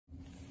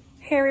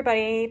Hey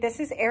everybody, this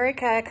is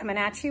Erica coming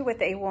at you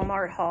with a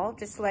Walmart haul.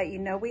 Just to let you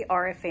know, we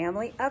are a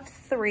family of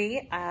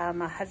three,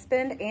 a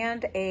husband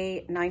and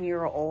a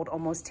 9-year-old,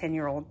 almost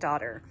 10-year-old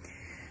daughter.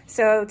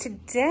 So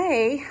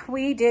today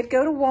we did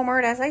go to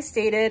Walmart, as I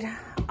stated.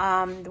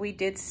 We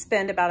did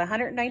spend about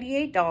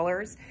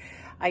 $198.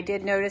 I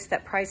did notice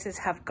that prices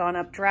have gone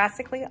up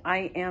drastically.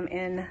 I am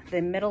in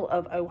the middle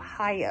of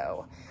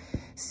Ohio.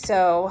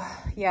 So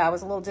yeah, I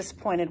was a little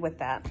disappointed with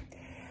that.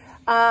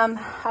 I'm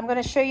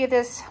going to show you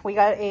this. We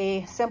got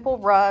a simple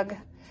rug.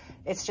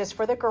 It's just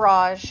for the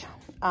garage.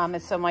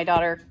 And so my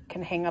daughter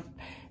can hang up,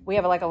 we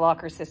have like a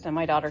locker system.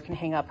 My daughter can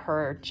hang up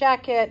her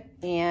jacket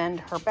and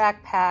her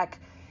backpack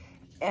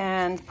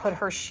and put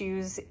her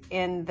shoes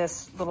in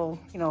this little,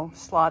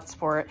 slots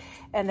for it.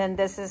 And then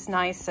this is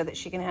nice so that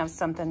she can have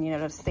something,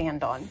 to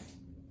stand on.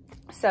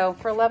 So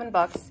for 11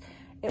 bucks,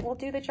 it will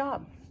do the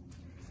job.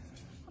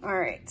 All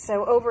right,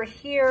 so over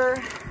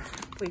here,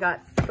 we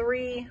got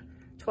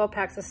 12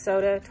 packs of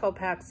soda, 12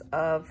 packs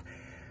of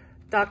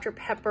Dr.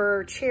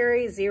 Pepper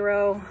Cherry,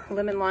 0,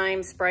 Lemon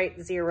Lime,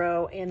 Sprite,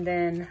 0, and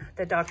then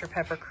the Dr.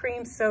 Pepper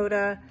Cream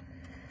Soda,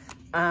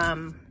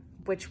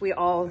 which we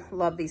all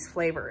love these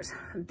flavors.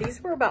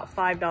 These were about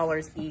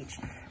 $5 each,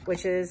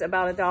 which is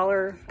about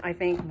 $1, I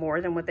think, more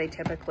than what they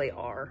typically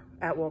are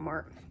at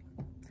Walmart.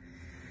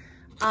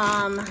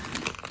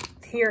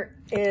 Here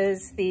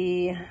is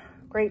the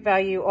Great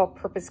Value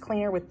All-Purpose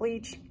Cleaner with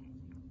bleach.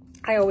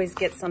 I always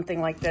get something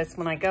like this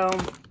when I go.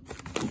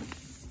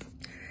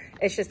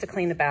 It's just to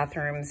clean the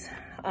bathrooms.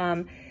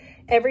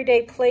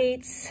 Everyday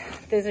plates.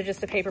 These are just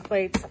the paper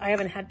plates. I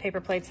haven't had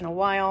paper plates in a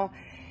while,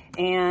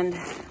 and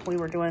we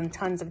were doing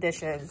tons of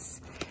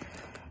dishes.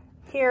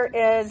 Here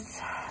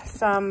is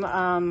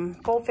some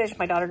goldfish.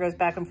 My daughter goes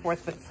back and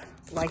forth with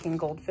liking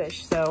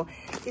goldfish. So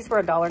these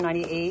were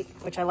 $1.98,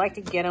 which I like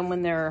to get them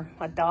when they're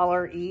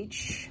 $1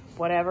 each,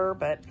 whatever,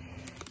 but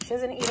she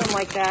doesn't eat them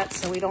like that,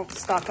 so we don't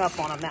stock up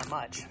on them that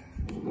much.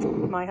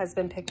 My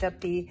husband picked up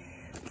the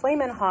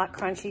Flamin' Hot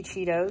Crunchy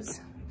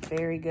Cheetos.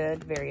 Very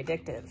good, very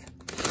addictive.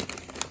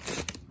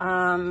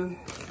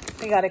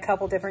 We got a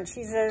couple different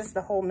cheeses,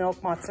 the whole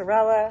milk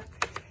mozzarella,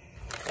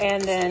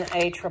 and then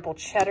a triple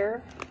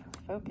cheddar.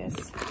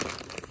 Focus.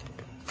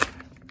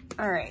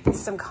 All right,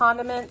 some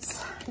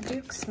condiments.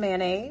 Duke's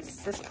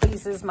mayonnaise. This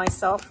pleases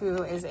myself,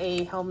 who is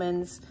a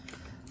Hellmann's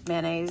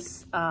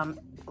mayonnaise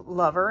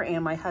lover,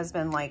 and my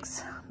husband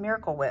likes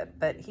Miracle Whip,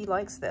 but he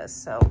likes this,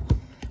 so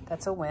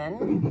that's a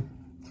win.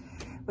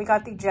 We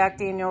got the Jack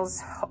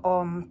Daniel's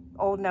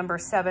Old No.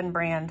 7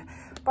 brand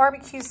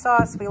barbecue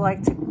sauce. We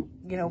like to,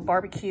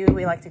 barbecue.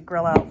 We like to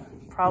grill out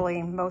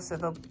probably most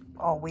of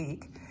all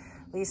week,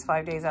 at least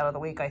 5 days out of the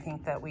week. I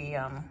think that we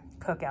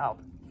cook out.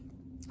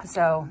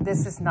 So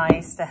this is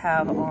nice to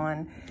have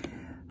on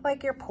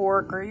like your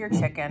pork or your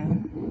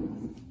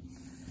chicken.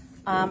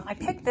 I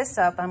picked this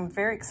up. I'm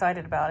very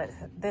excited about it.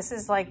 This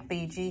is like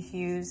the G.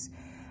 Hughes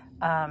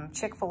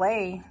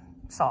Chick-fil-A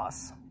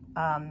sauce.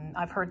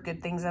 I've heard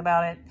good things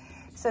about it.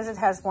 It says it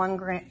has 1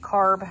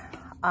 carb.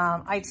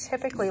 I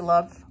typically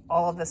love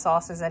all of the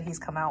sauces that he's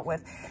come out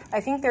with.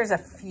 I think there's a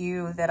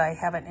few that I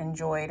haven't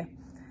enjoyed.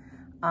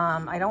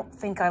 I don't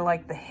think I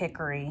like the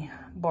hickory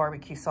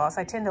barbecue sauce.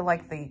 I tend to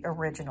like the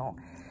original.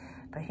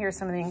 But here's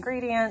some of the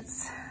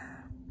ingredients.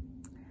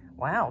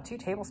 Wow, 2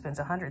 tablespoons,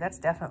 100. That's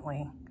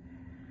definitely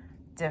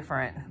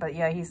different. But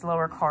yeah, he's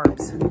lower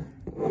carbs.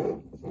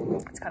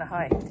 It's kind of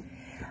high.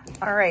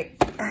 All right,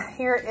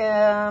 here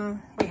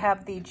we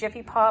have the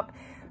Jiffy Pop.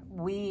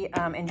 We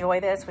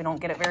enjoy this. We don't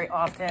get it very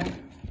often,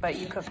 but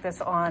you cook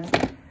this on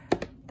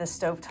the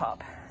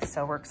stovetop,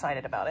 so we're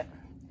excited about it.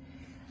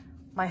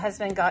 My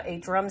husband got a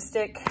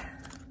drumstick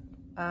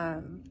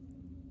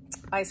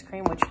ice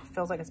cream, which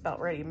feels like it's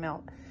about ready to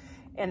melt.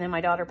 And then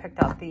my daughter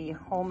picked out the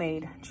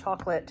homemade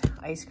chocolate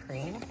ice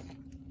cream.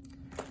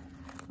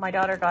 My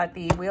daughter got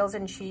the Wheels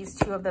and Cheese,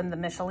 2 of them, the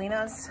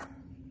Michelinas.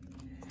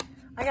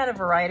 I got a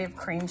variety of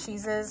cream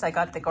cheeses. I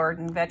got the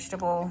garden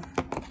vegetable,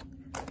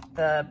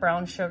 the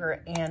brown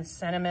sugar and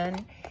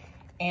cinnamon,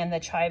 and the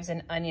chives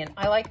and onion.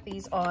 I like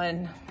these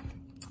on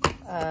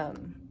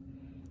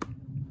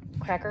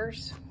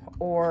crackers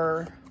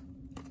or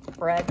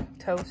bread,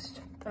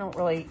 toast. I don't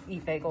really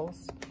eat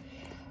bagels.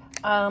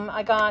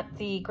 I got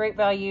the Great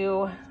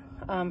Value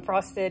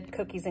frosted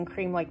cookies and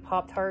cream like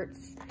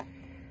Pop-Tarts.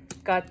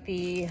 Got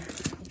the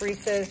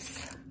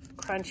Reese's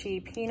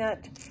Crunchy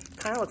Peanut.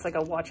 Kind of looks like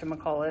a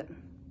whatchamacallit.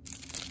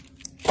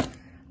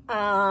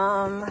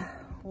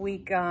 We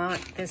got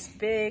this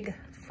big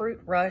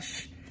Fruit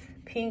Rush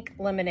pink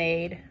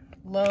lemonade,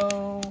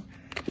 low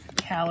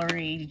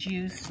calorie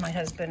juice. My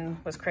husband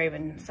was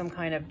craving some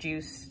kind of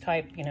juice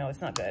type,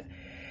 it's not good.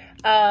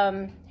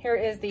 Here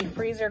is the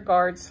Freezer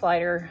Guard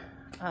Slider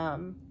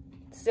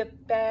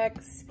zip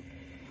bags.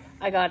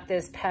 I got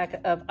this pack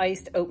of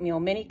iced oatmeal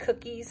mini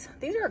cookies.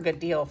 These are a good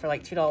deal for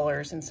like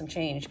 $2 and some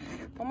change.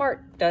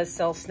 Walmart does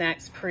sell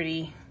snacks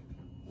pretty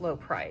low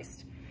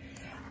priced.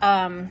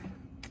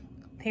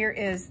 Here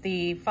is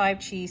the 5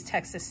 cheese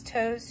Texas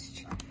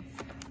toast.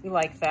 We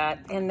like that.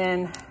 And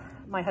then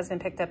my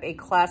husband picked up a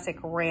classic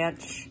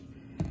ranch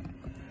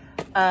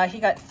He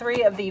got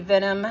 3 of the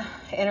Venom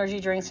energy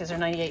drinks. These are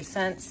 98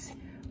 cents.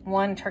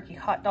 1 turkey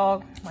hot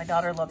dog. My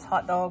daughter loves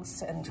hot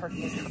dogs and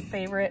turkey is her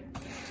favorite.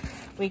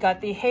 We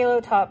got the Halo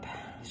Top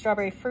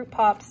strawberry fruit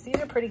pops. These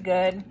are pretty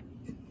good.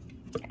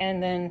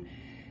 And then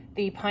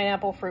the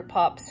pineapple fruit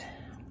pops.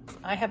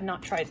 I have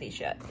not tried these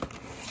yet.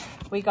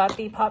 We got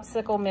the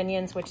popsicle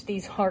minions, which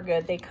these are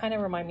good. They kind of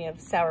remind me of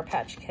Sour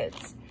Patch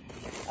Kids.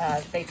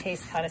 They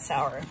taste kind of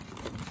sour.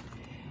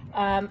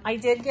 I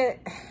did get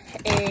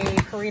a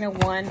Purina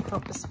One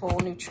Purposeful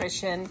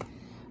Nutrition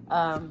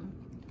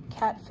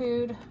cat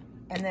food.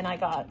 And then I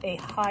got a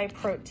high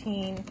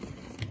protein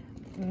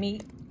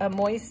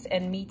moist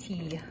and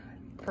meaty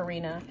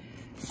Purina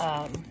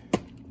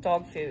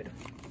dog food.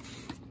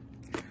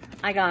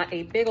 I got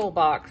a big old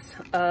box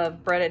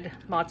of breaded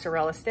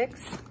mozzarella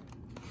sticks.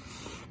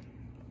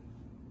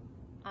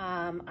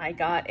 I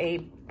got a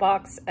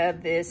box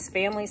of this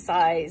family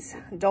size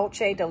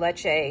Dulce de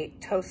Leche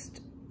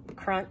Toast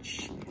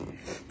Crunch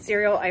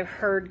cereal. I've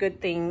heard good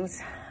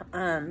things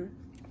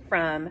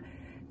from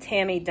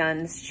Tammy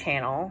Dunn's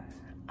channel.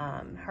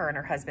 Her and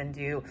her husband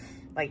do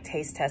like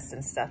taste tests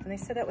and stuff, and they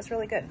said that was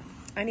really good.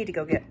 I need to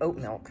go get oat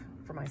milk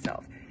for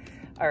myself.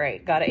 All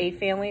right, got a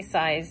family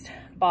sized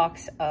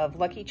box of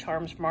Lucky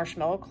Charms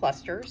marshmallow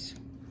clusters.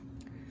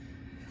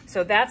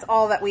 So that's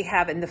all that we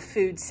have in the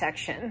food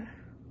section.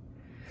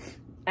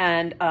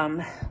 And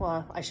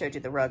well, I showed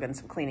you the rug and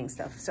some cleaning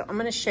stuff. So I'm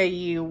gonna show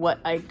you what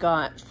I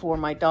got for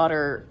my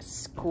daughter's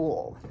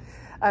school.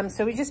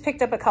 So we just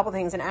picked up a couple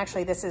things, and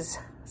actually this is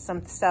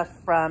some stuff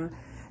from,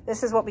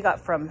 this is what we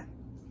got from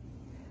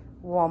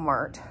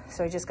Walmart.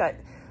 So I just got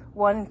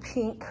 1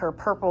 pink or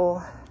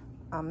purple,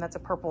 that's a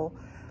purple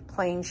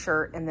plain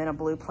shirt, and then a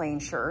blue plain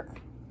shirt.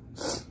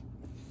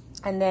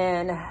 And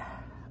then,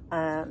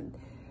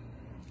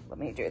 let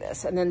me do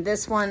this. And then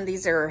this one,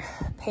 these are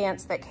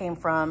pants that came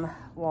from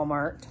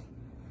Walmart.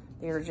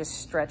 They were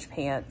just stretch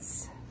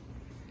pants.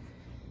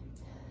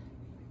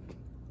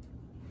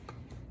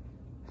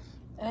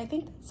 And I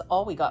think that's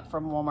all we got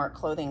from Walmart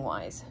clothing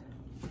wise.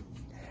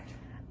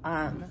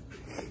 And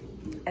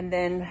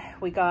then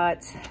we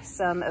got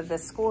some of the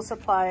school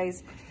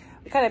supplies.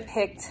 We kind of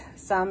picked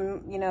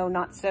some, you know,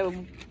 not so,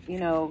 you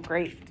know,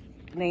 great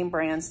name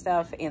brand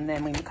stuff. And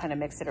then we kind of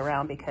mixed it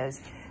around because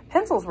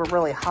pencils were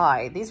really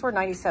high. These were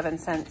 97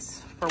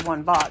 cents for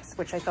 1 box,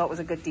 which I thought was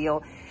a good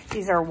deal.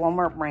 These are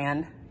Walmart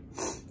brand.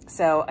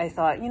 So I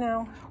thought, you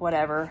know,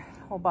 whatever,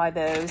 we'll buy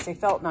those. They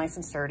felt nice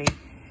and sturdy.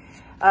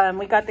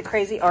 We got the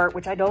Crazy Art,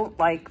 which I don't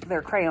like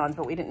their crayons,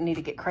 but we didn't need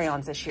to get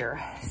crayons this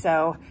year.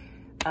 So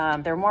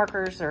their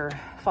markers are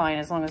fine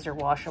as long as they're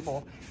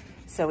washable.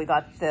 So we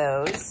got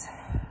those.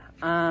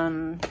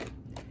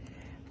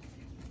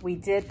 We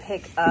did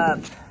pick up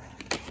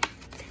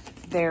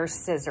their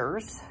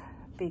scissors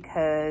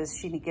because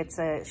she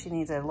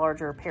needs a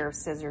larger pair of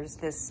scissors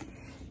this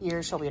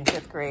year. She'll be in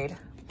 5th grade.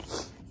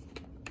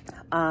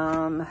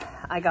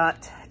 I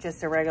got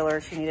just a regular,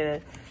 she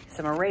needed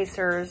some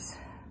erasers,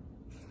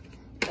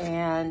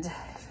 and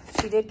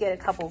she did get a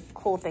couple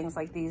cool things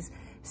like these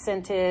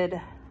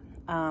scented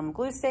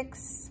glue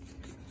sticks,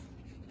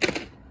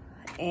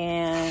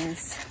 and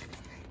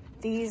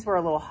these were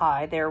a little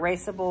high. They're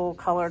erasable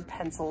colored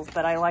pencils,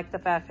 but I like the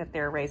fact that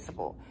they're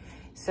erasable.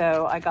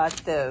 So I got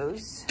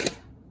those.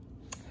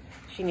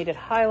 She needed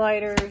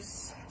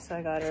highlighters, so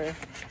I got her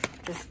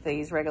just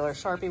these regular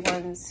Sharpie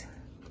ones.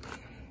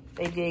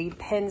 They did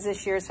pens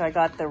this year, so I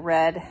got the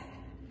red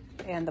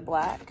and the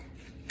black.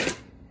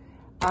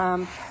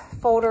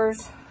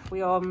 Folders,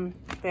 they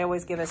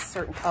always give us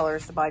certain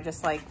colors to buy,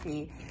 just like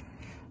the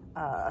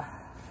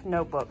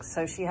notebooks.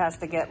 So she has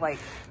to get like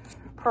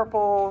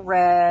purple,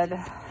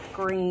 red,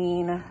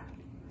 green,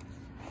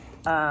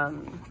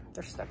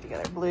 they're stuck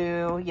together,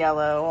 blue,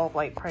 yellow, all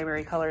white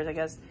primary colors, I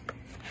guess.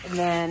 And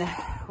then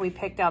we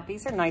picked out,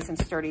 these are nice and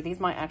sturdy. These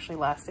might actually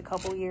last a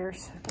couple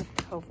years,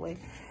 hopefully.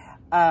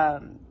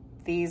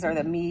 These are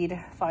the Mead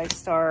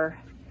 5-star,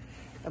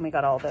 and we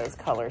got all those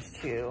colors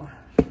too.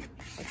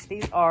 Which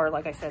these are,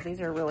 like I said, these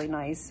are really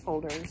nice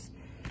folders,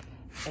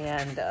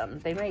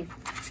 and they may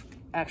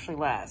actually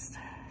last.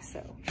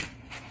 So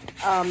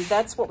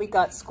that's what we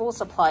got school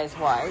supplies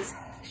wise.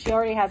 She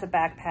already has a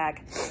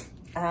backpack.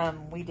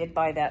 We did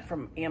buy that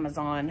from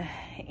Amazon,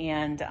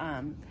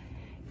 and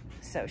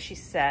so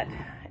she's set,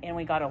 and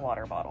we got a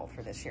water bottle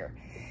for this year.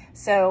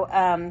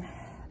 So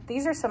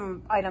these are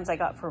some items I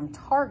got from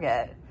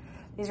Target.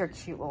 These are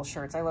cute little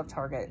shirts. I love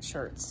Target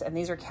shirts, and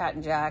these are Cat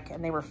and Jack,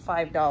 and they were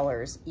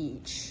 $5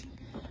 each.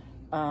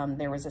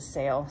 There was a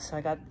sale, so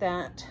I got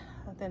that.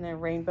 Then a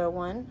rainbow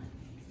one.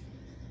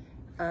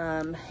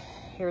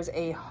 Here's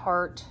a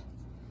heart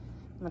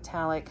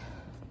metallic.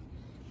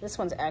 This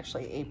one's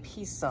actually a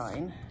peace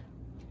sign.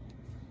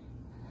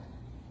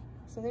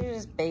 So they're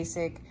just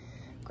basic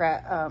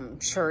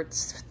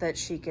shirts that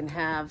she can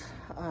have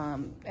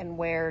and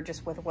wear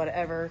just with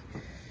whatever.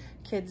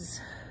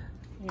 Kids,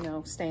 you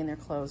know, stay in their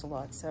clothes a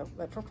lot. So,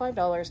 but for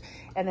 $5,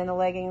 and then the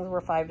leggings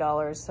were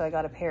 $5. So I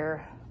got a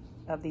pair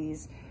of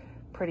these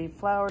pretty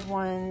flowered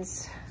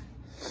ones.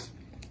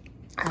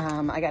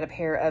 I got a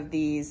pair of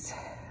these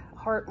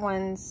heart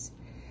ones.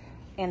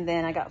 And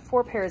then I got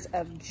 4 pairs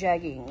of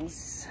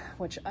jeggings,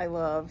 which I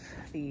love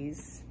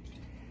these.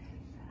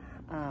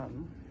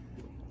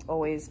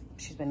 Always,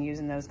 she's been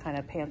using those kind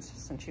of pants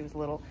since she was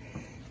little.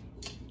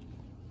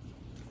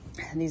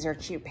 And these are a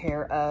cute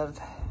pair of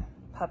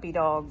puppy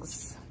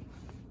dogs.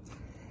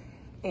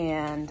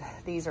 And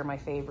these are my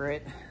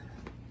favorite.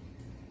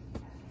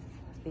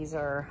 These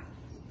are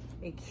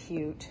a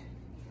cute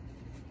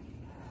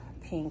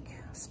pink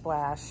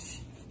splash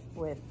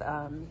with,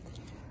 I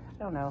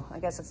don't know, I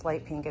guess it's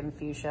light pink and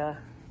fuchsia,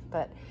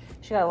 but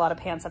she got a lot of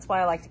pants. That's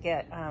why I like to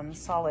get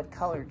solid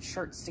colored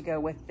shirts to go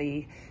with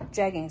the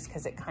jeggings,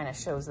 because it kind of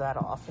shows that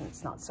off and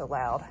it's not so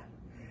loud.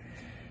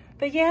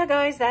 But yeah,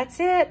 guys, that's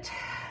it.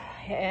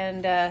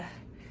 And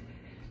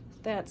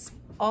that's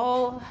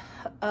all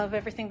of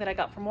everything that I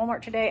got from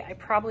Walmart today. I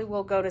probably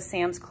will go to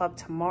Sam's Club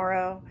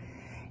tomorrow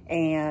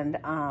and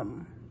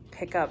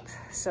pick up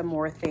some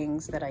more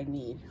things that I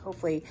need.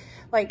 Hopefully,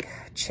 like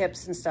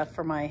chips and stuff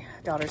for my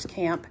daughter's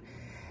camp,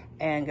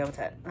 and go with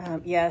it.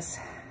 Yes,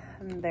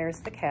 and there's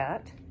the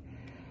cat.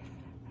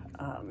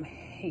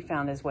 He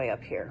found his way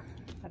up here.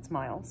 That's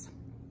Miles.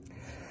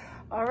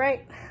 All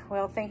right,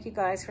 well, thank you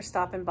guys for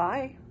stopping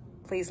by.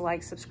 Please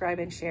like, subscribe,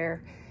 and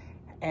share,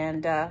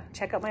 and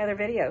check out my other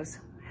videos.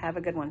 Have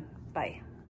a good one. Bye.